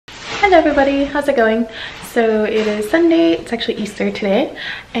Hello everybody, how's it going? So it is Sunday, it's actually Easter today,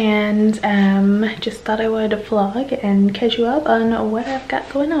 and just thought I would vlog and catch you up on what I've got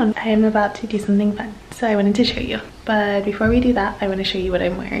going on. I am about to do something fun, so I wanted to show you. But before we do that, I want to show you what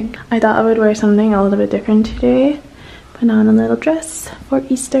I'm wearing. I thought I would wear something a little bit different today. Put on a little dress for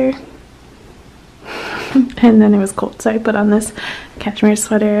Easter. And then it was cold, so I put on this cashmere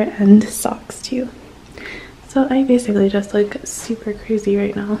sweater and socks too. So I basically just look super crazy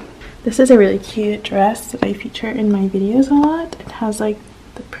right now. This is a really cute dress that I feature in my videos a lot. It has like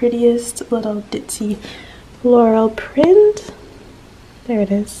the prettiest little ditzy floral print. There it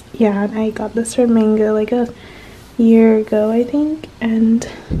is. Yeah, and I got this from Mango like a year ago, I think, and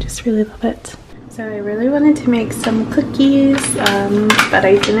I just really love it. So I really wanted to make some cookies, but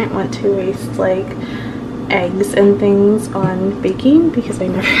I didn't want to waste like eggs and things on baking because I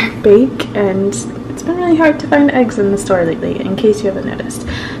never bake, and it's been really hard to find eggs in the store lately, in case you haven't noticed.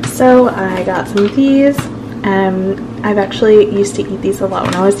 So I got some of these. I've actually used to eat these a lot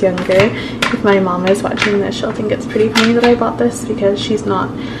when I was younger. If my mom is watching this, she'll think it's pretty funny that I bought this because she's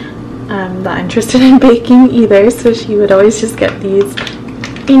not that interested in baking either, so she would always just get these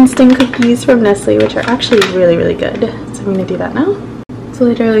instant cookies from Nestle, which are actually really, really good. So I'm gonna do that now. It's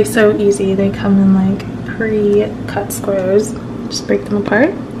literally so easy. They come in like pre-cut squares. Just break them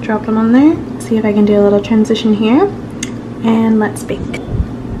apart, drop them on there. See if I can do a little transition here, and let's bake.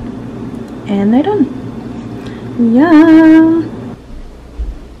 And they're done. Yum!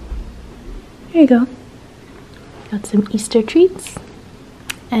 There you go. Got some Easter treats.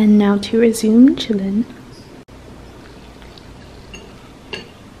 And now to resume chillin'.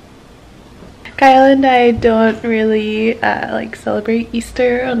 Kyle and I don't really like celebrate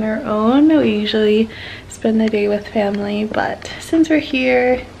Easter on our own. We usually spend the day with family, but since we're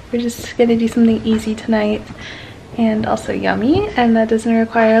here, we're just gonna do something easy tonight and also yummy, and that doesn't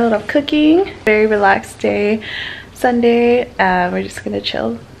require a lot of cooking. Very relaxed day. Sunday, we're just gonna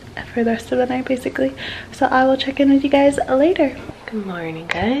chill for the rest of the night basically. So I will check in with you guys later. Good morning,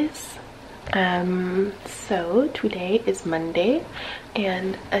 guys. So today is Monday,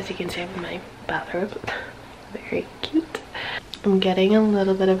 and as you can see, I'm in my bathrobe. Very cute. I'm getting a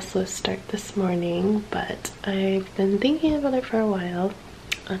little bit of a slow start this morning, but I've been thinking about it for a while.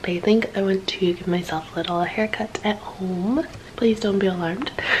 I think I want to give myself a little haircut at home. Please don't be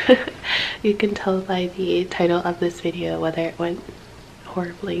alarmed. You can tell by the title of this video whether it went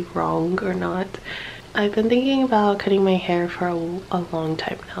horribly wrong or not. I've been thinking about cutting my hair for a long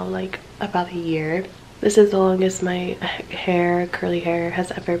time now, like about a year. This is the longest my curly hair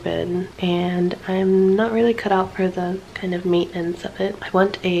has ever been, and I'm not really cut out for the kind of maintenance of it. I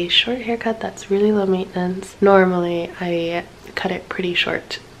want a short haircut that's really low maintenance. Normally I cut it pretty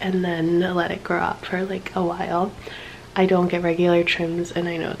short and then let it grow out for like a while. I don't get regular trims, and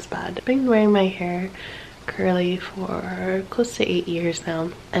I know it's bad. I've been wearing my hair curly for close to 8 years now,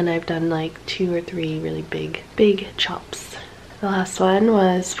 and I've done like 2 or 3 really big chops. The last one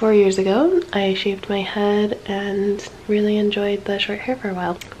was 4 years ago. I shaved my head and really enjoyed the short hair for a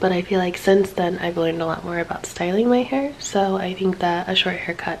while, but I feel like since then I've learned a lot more about styling my hair, so I think that a short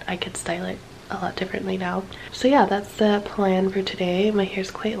haircut, I could style it a lot differently now. So yeah, that's the plan for today. My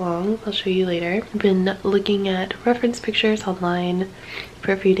hair's quite long. I'll show you later. I've been looking at reference pictures online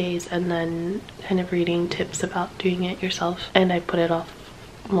for a few days and then kind of reading tips about doing it yourself, and I put it off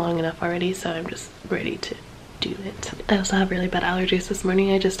long enough already, so I'm just ready to do it. I also have really bad allergies this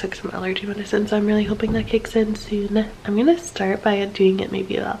morning. I just took some allergy medicine, so I'm really hoping that kicks in soon. I'm gonna start by doing it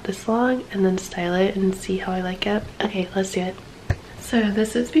maybe about this long and then style it and see how I like it. Okay, let's do it. So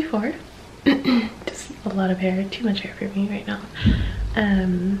this is before. Just a lot of hair, too much hair for me right now.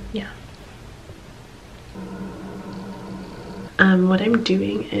 Yeah. What I'm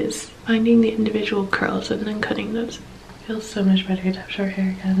doing is finding the individual curls and then cutting those. It feels so much better to have short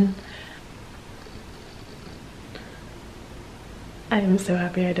hair again. I am so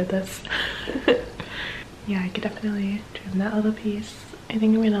happy I did this. Yeah, I could definitely trim that little piece. I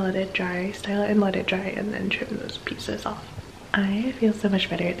think I'm gonna let it dry, style it and let it dry, and then trim those pieces off. I feel so much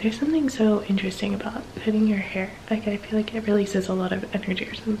better. There's something so interesting about cutting your hair. Like, I feel like it releases a lot of energy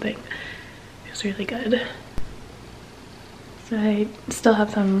or something. It feels really good. So I still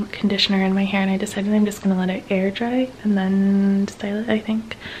have some conditioner in my hair, and I decided I'm just gonna let it air dry and then style it, I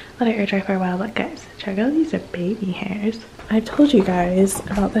think. Let it air dry for a while, but guys, check out these are baby hairs. I've told you guys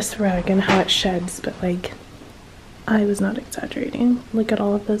about this rug and how it sheds, but like, I was not exaggerating. Look at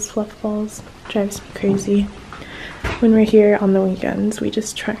all of those fluff balls. It drives me crazy. When we're here on the weekends, we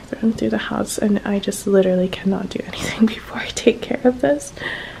just track them through the house, and I just literally cannot do anything before I take care of this.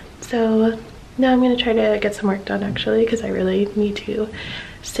 So now I'm gonna try to get some work done actually, because I really need to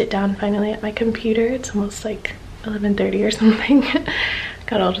sit down finally at my computer. It's almost like 11:30 or something.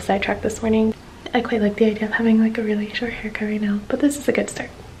 Got all sidetracked this morning. I quite like the idea of having like a really short haircut right now, but this is a good start.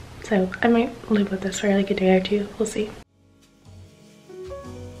 So I might live with this for like a day or two. We'll see.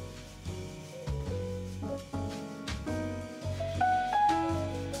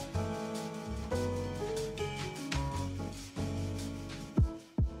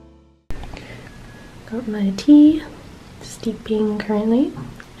 Got my tea steeping currently.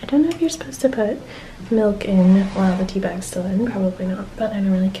 I don't know if you're supposed to put milk in while the tea bag's still in. Probably not, but I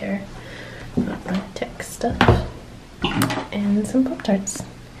don't really care. Got my tech stuff and some Pop-Tarts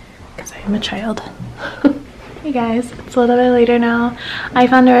because I am a child. Hey guys, it's a little bit later now. I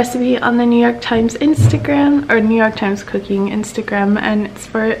found a recipe on the New York Times Instagram, or New York Times Cooking Instagram, and it's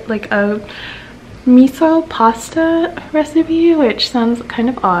for like a miso pasta recipe, which sounds kind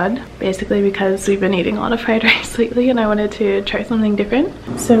of odd, basically because we've been eating a lot of fried rice lately and I wanted to try something different.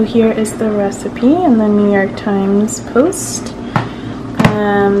 So here is the recipe in the New York Times Post.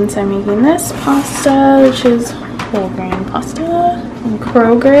 So I'm making this pasta, which is whole grain pasta, and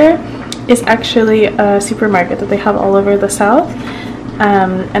Kroger is actually a supermarket that they have all over the South,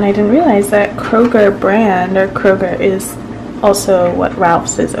 and I didn't realize that Kroger brand, or Kroger, is also what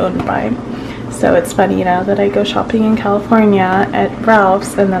Ralph's is owned by. So it's funny, you know, that I go shopping in California at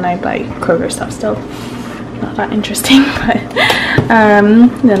Ralph's and then I buy Kroger stuff still. Not that interesting, but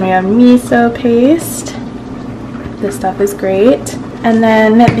then we have miso paste. This stuff is great. And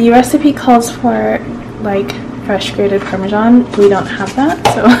then the recipe calls for like fresh grated Parmesan. We don't have that,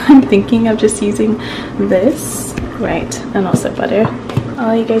 so I'm thinking of just using this. Right, and also butter. I'll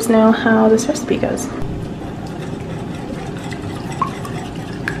let you guys know how this recipe goes.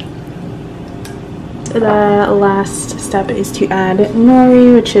 The last step is to add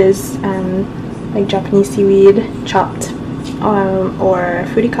nori, which is like Japanese seaweed chopped, or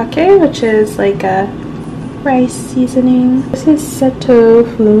furikake, which is like a rice seasoning. This is seto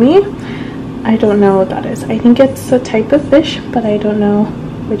fumi. I don't know what that is. I think it's a type of fish, but I don't know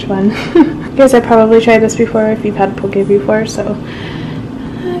which one. I guess I probably tried this before if you've had poke before, so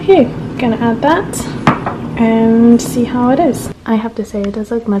okay, gonna add that and see how it is. I have to say it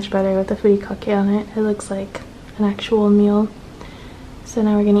does look much better with the furikake on it. It looks like an actual meal. So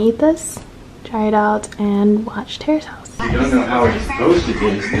now we're gonna eat this, try it out, and watch Tara's house. If you don't know how it's supposed to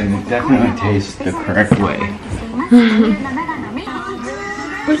taste, then it definitely tastes the correct way.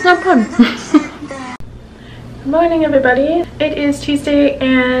 It's not fun. Good morning, everybody. It is Tuesday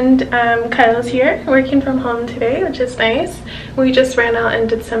and Kyle's here working from home today, which is nice. We just ran out and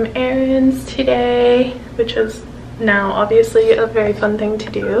did some errands today, which was now obviously a very fun thing to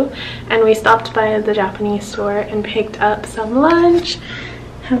do. And we stopped by the Japanese store and picked up some lunch.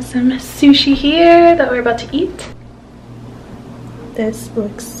 Have some sushi here that we're about to eat. This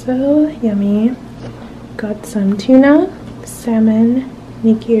looks so yummy. Got some tuna, salmon,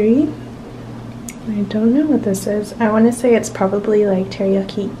 nigiri. I don't know what this is. I want to say it's probably like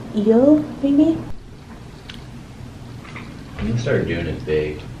teriyaki eel, maybe? You can start doing it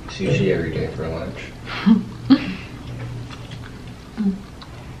big. Sushi every day for lunch.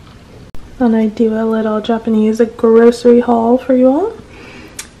 Thought I'd do a little Japanese grocery haul for you all.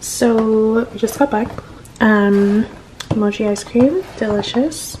 So we just got back. Mochi ice cream,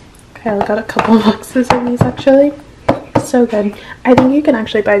 delicious. Kyle got a couple boxes of these actually. So good. I think you can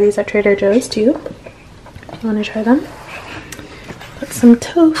actually buy these at Trader Joe's too, if you want to try them. Got some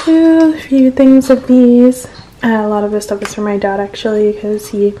tofu, a few things of these. A lot of this stuff is for my dad actually, because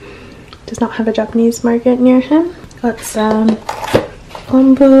he does not have a Japanese market near him. Got some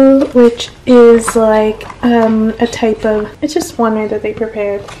kombu, which is like a type of, it's just one way that they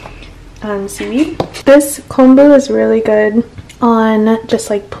prepare seaweed. This kombu is really good on just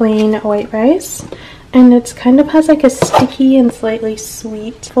like plain white rice. And it kind of has like a sticky and slightly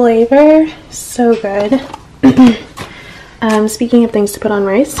sweet flavor. So good. Speaking of things to put on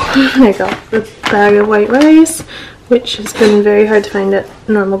rice, I got a bag of white rice, which has been very hard to find at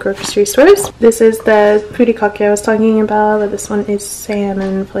normal grocery stores. This is the furikake I was talking about, but this one is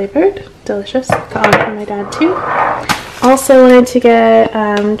salmon flavored. Delicious. Got one for my dad too. Also wanted to get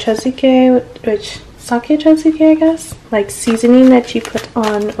chazuke, which sake chazuke, I guess, like seasoning that you put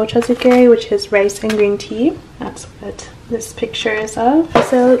on ochazuke, which is rice and green tea. That's what this picture is of.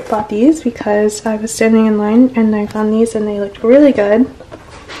 Also bought these because I was standing in line and I found these and they looked really good.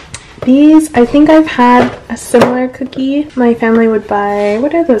 These, I think I've had a similar cookie. My family would buy,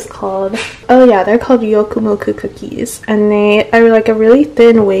 what are those called? Oh yeah, they're called yokumoku cookies, and they are like a really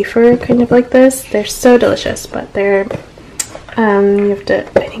thin wafer, kind of like this. They're so delicious, but they're You have to,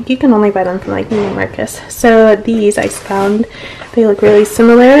 I think you can only buy them from like Neiman Marcus. So these I found, they look really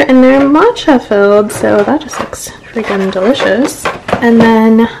similar and they're matcha filled, so that just looks freaking delicious. And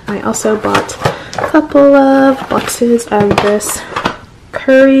then I also bought a couple of boxes of this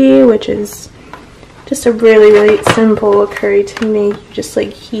curry, which is just a really simple curry to make. You just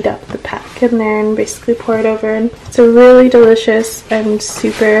like heat up the pack in there and basically pour it over, and it's a really delicious and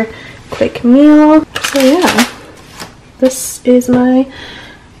super quick meal. So yeah, this is my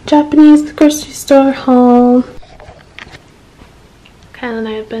Japanese grocery store haul. Kyle and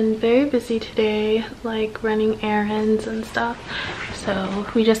I have been very busy today, like running errands and stuff. So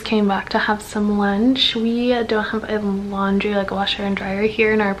we just came back to have some lunch. We don't have a laundry, like a washer and dryer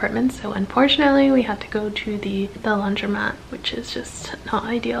here in our apartment, so unfortunately we had to go to the laundromat, which is just not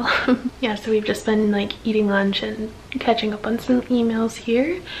ideal. Yeah, so we've just been like eating lunch and catching up on some emails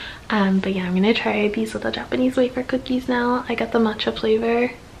here. But yeah, I'm gonna try these little Japanese wafer cookies now. I got the matcha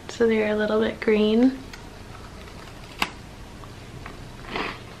flavor, so they're a little bit green.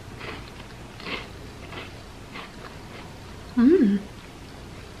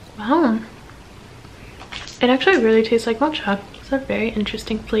 Wow. It actually really tastes like matcha. It's a very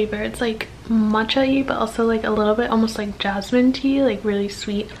interesting flavor. It's like matcha-y, but also like a little bit almost like jasmine tea, like really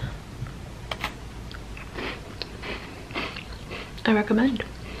sweet. I recommend.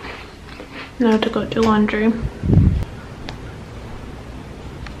 Now to go to laundry.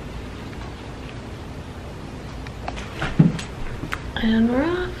 And we're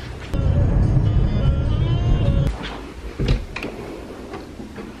off.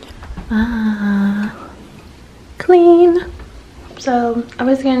 Clean. So I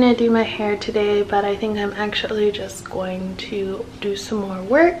was gonna do my hair today, but I think I'm actually just going to do some more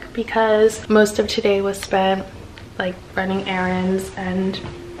work because most of today was spent like running errands and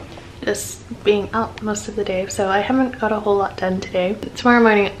just being out most of the day. So I haven't got a whole lot done today. Tomorrow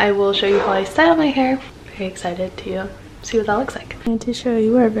morning I will show you how I style my hair. Very excited to see what that looks like. I need to show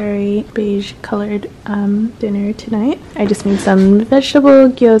you our very beige colored dinner tonight. I just made some vegetable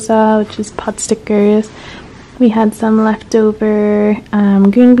gyoza, which is pot stickers. We had some leftover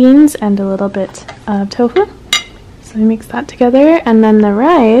green beans and a little bit of tofu. So we mixed that together, and then the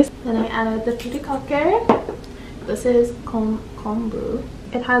rice. Then I added the pirikake. This is kombu.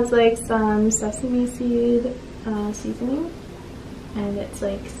 It has like some sesame seed seasoning, and it's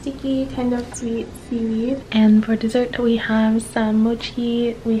like sticky, kind of sweet seaweed. And for dessert we have some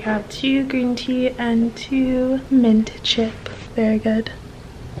mochi, we have 2 green tea and 2 mint chip. Very good.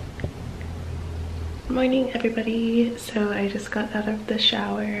 Good morning everybody. So I just got out of the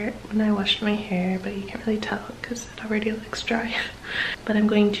shower when I washed my hair, but you can't really tell because it already looks dry. But I'm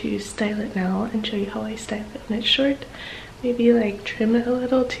going to style it now and show you how I style it. And it's short, maybe like trim it a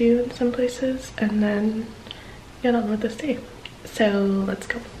little too in some places, and then get on with this day. So let's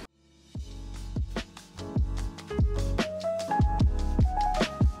go.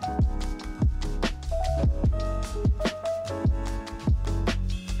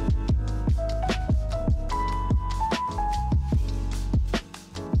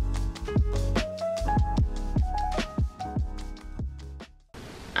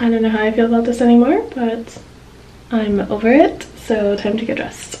 I don't know how I feel about this anymore, but I'm over it, so time to get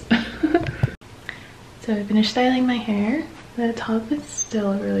dressed. So I finished styling my hair. The top is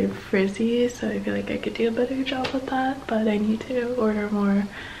still really frizzy, so I feel like I could do a better job with that, but I need to order more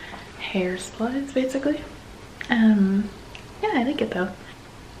hair supplies basically. Yeah, I like it though.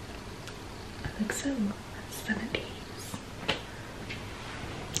 It looks so 70s.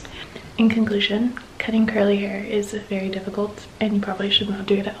 In conclusion, cutting curly hair is very difficult, and you probably should not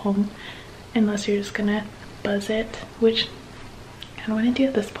do it at home unless you're just gonna buzz it, which I don't want to do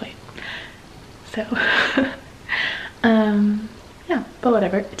at this point. So yeah, but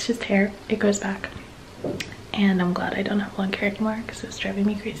whatever, it's just hair, it grows back, and I'm glad I don't have long hair anymore because it's driving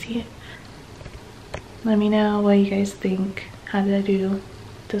me crazy. Let me know what you guys think. How did I do?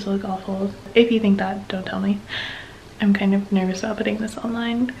 Does it look awful? If you think that, don't tell me. I'm kind of nervous about putting this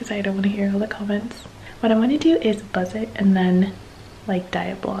online because I don't want to hear all the comments. What I want to do is buzz it and then like dye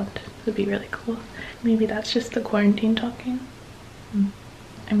it blonde. It would be really cool. Maybe that's just the quarantine talking.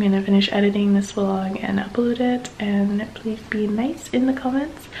 I'm gonna finish editing this vlog and upload it, and please be nice in the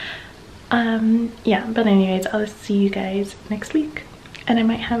comments. Yeah, but anyways, I'll see you guys next week, and I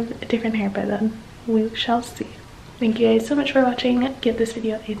might have a different hair by then. We shall see. Thank you guys so much for watching. Give this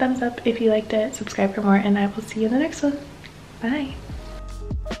video a thumbs up if you liked it, subscribe for more, and I will see you in the next one. Bye.